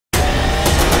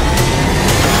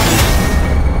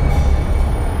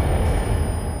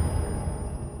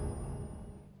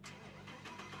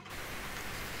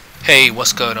Hey,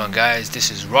 what's going on, guys?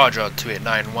 This is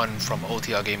Roger2891 from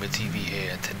OTRgamerTV here,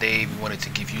 and today we wanted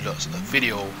to give you lots of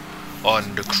video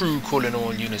on the crew calling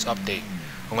all units update.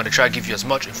 I'm going to try to give you as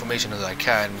much information as I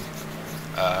can.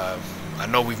 I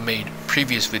know we've made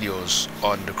previous videos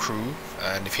on the crew,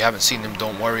 and if you haven't seen them,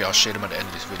 don't worry, I'll share them at the end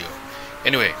of this video.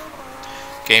 Anyway,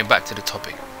 getting back to the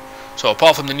topic. So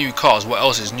apart from the new cars, what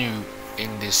else is new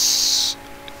in this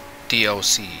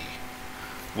DLC?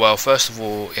 Well, first of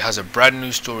all, it has a brand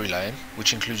new storyline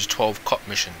which includes 12 cop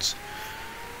missions.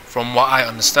 From what I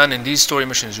understand, in these story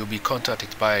missions you'll be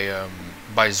contacted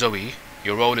by Zoe.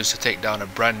 Your role is to take down a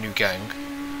brand new gang.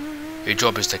 Your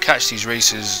job is to catch these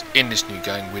racers in this new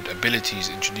gang with abilities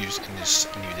introduced in this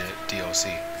new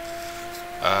DLC.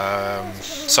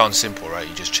 Sounds simple, right?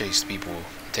 You just chase people,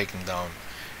 take them down.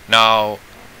 Now,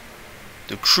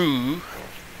 the crew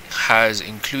has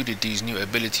included these new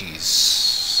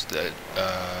abilities.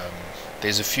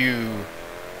 There's a few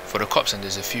for the cops and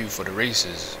there's a few for the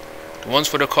racers. The ones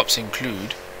for the cops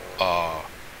include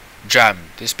Jam.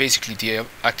 This basically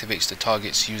deactivates the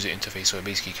target's user interface, so it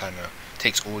basically kind of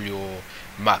takes all your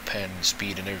map and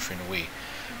speed and everything away.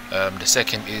 The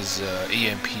second is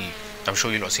EMP. I'm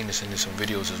sure you've seen this in some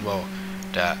videos as well,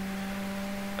 that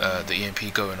the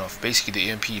EMP going off. Basically the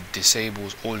EMP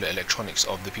disables all the electronics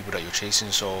of the people that you're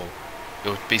chasing, so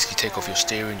it'll basically take off your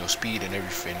steering, your speed and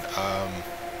everything.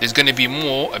 There's going to be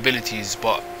more abilities,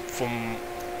 but from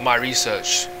my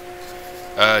research,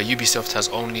 Ubisoft has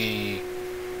only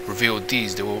revealed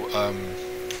these. They will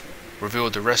reveal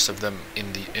the rest of them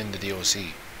in the DLC.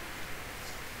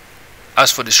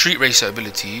 As for the street racer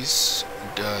abilities,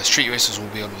 the street racers will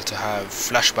be able to have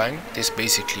flashbang. This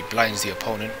basically blinds the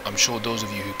opponent. I'm sure those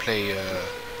of you who play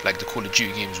like the Call of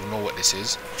Duty games will know what this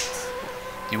is.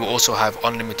 You will also have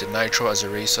unlimited nitro as a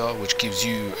racer, which gives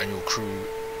you and your crew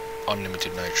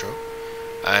unlimited nitro.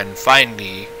 And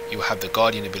finally, you have the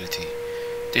Guardian ability.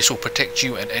 This will protect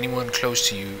you and anyone close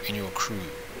to you in your crew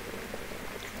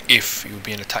if you're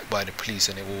being attacked by the police,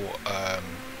 and it will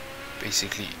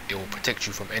basically it will protect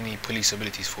you from any police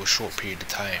abilities for a short period of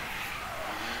time.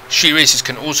 Street racers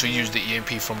can also use the EMP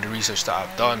from the research that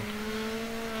I've done.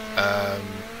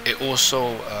 It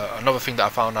also another thing that I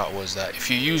found out was that if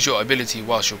you use your ability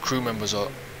whilst your crew members or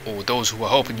those who are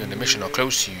helping you in the mission are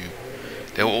close to you,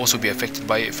 they will also be affected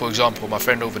by it. For example, my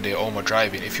friend over there, Omar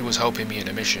driving, if he was helping me in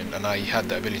a mission and I had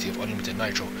the ability of unlimited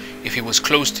nitro, if he was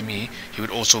close to me, he would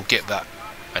also get that,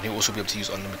 and he'll also be able to use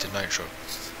unlimited nitro.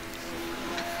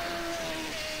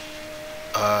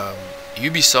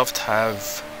 Ubisoft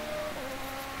have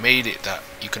made it that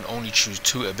you can only choose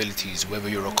 2 abilities whether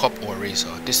you're a cop or a racer.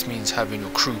 This means having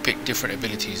your crew pick different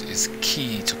abilities is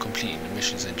key to completing the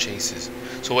missions and chases.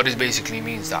 So what this basically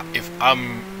means that if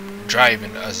I'm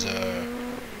driving as a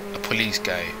police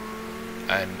guy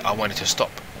and I wanted to stop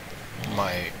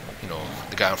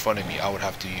the guy in front of me, I would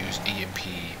have to use EMP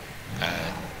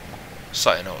and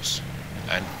something else.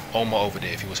 And Omar over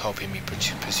there, if he was helping me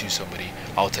pursue somebody,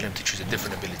 I'll tell him to choose a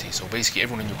different ability. So basically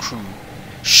everyone in your crew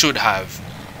should have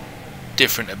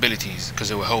different abilities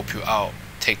because it will help you out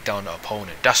take down the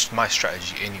opponent. That's my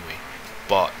strategy anyway,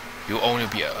 but you'll only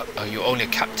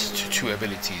capped to 2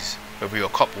 abilities whether you're a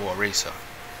cop or a racer.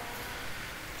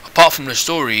 Apart from the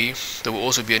story, there will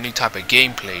also be a new type of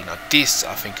gameplay. Now this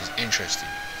I think is interesting.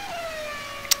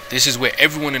 This is where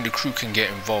everyone in the crew can get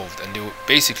involved, and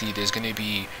basically there's going to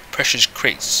be precious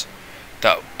crates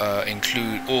that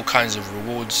include all kinds of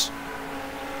rewards,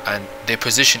 and their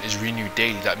position is renewed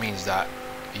daily. That means that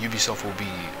Ubisoft will be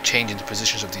changing the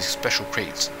positions of these special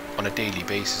crates on a daily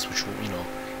basis, which will,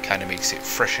 kind of makes it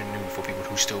fresh and new for people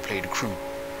who still play the crew.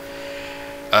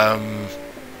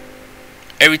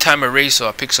 Every time a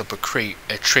racer picks up a crate,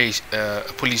 a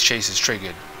police chase is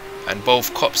triggered, and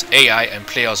both cops, AI, and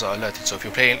players are alerted. So if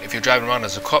you're driving around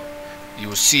as a cop, you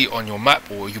will see on your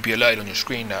map, or you'll be alerted on your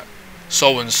screen that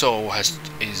so and so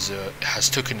has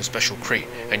taken a special crate,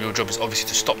 and your job is obviously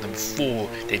to stop them before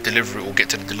they deliver it or get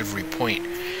to the delivery point.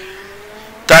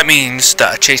 That means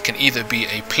that a chase can either be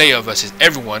a player versus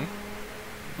everyone,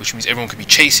 which means everyone could be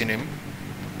chasing him,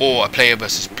 or a player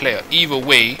versus player. Either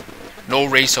way, no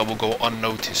racer will go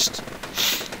unnoticed.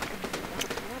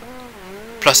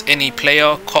 Plus, any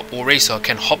player, cop or racer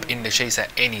can hop in the chase at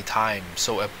any time.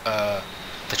 So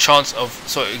the chance of,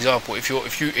 so example,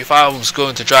 if I was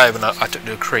going to drive and I took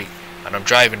the crate and I'm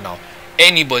driving now,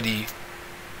 anybody,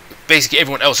 basically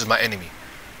everyone else is my enemy.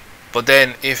 But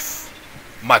then if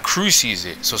my crew sees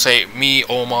it, so say me,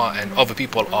 Omar and other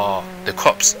people are the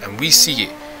cops, and we see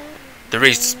it, the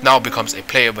race now becomes a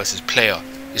player versus player.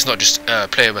 It's not just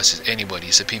player versus anybody,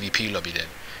 it's a PvP lobby then.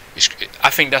 I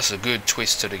think that's a good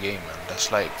twist to the game, man. That's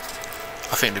like,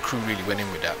 I think the crew really went in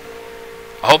with that.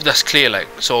 I hope that's clear. Like,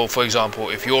 so for example,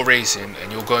 if you're racing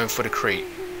and you're going for the crate,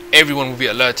 everyone will be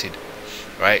alerted,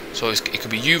 right? So it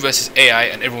could be you versus AI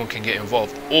and everyone can get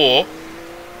involved, or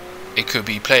it could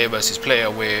be player versus player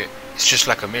where it's just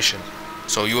like a mission.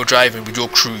 So you're driving with your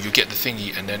crew, you get the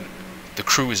thingy, and then the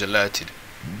crew is alerted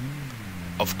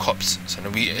of cops. So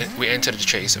then we enter the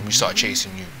chase and we start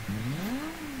chasing you.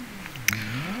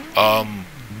 I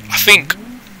think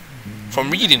from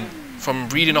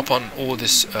reading up on all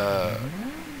this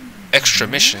extra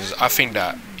missions, I think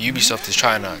that Ubisoft is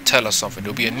trying to tell us something.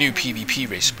 There'll be a new PvP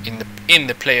race in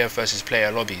the player versus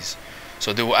player lobbies.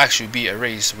 So there will actually be a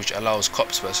race which allows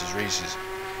cops versus races.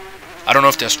 I don't know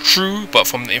if that's true, but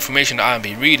from the information that I've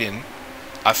been reading,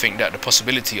 I think that the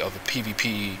possibility of a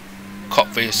PvP cop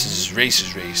versus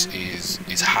races race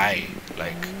is high.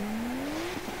 Like,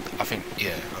 I think.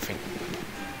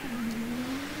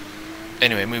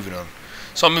 Anyway, moving on.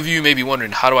 Some of you may be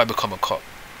wondering, how do I become a cop?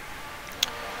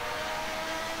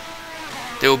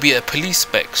 There will be a police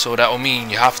spec, so that will mean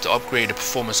you have to upgrade the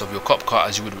performance of your cop car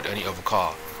as you would with any other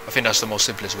car. I think that's the most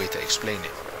simplest way to explain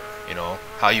it. You know,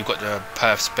 how you got the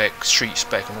perf spec, street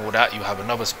spec and all that, you have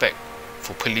another spec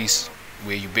for police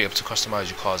where you'll be able to customize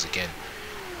your cars again.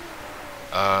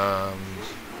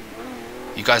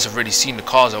 You guys have already seen the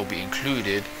cars that will be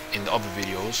included in the other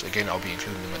videos. Again, I'll be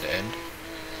including them at the end.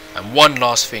 And one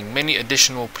last thing, many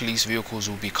additional police vehicles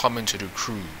will be coming to the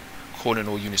crew, calling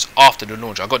all units after the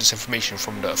launch. I got this information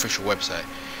from the official website.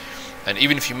 And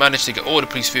even if you manage to get all the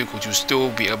police vehicles, you'll still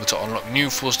be able to unlock new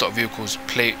full stock vehicles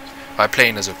by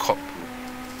playing as a cop.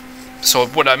 So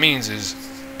what that means is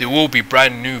there will be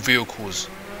brand new vehicles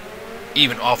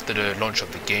even after the launch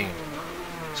of the game.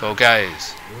 So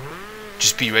guys,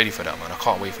 just be ready for that, man. I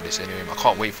can't wait for this anyway. I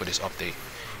can't wait for this update.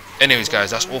 Anyways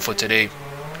guys, that's all for today.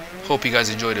 Hope you guys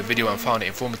enjoyed the video and found it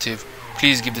informative.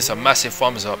 Please give this a massive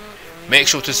thumbs up. Make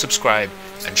sure to subscribe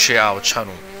and share our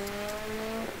channel.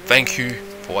 Thank you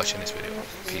for watching this video.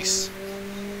 Peace.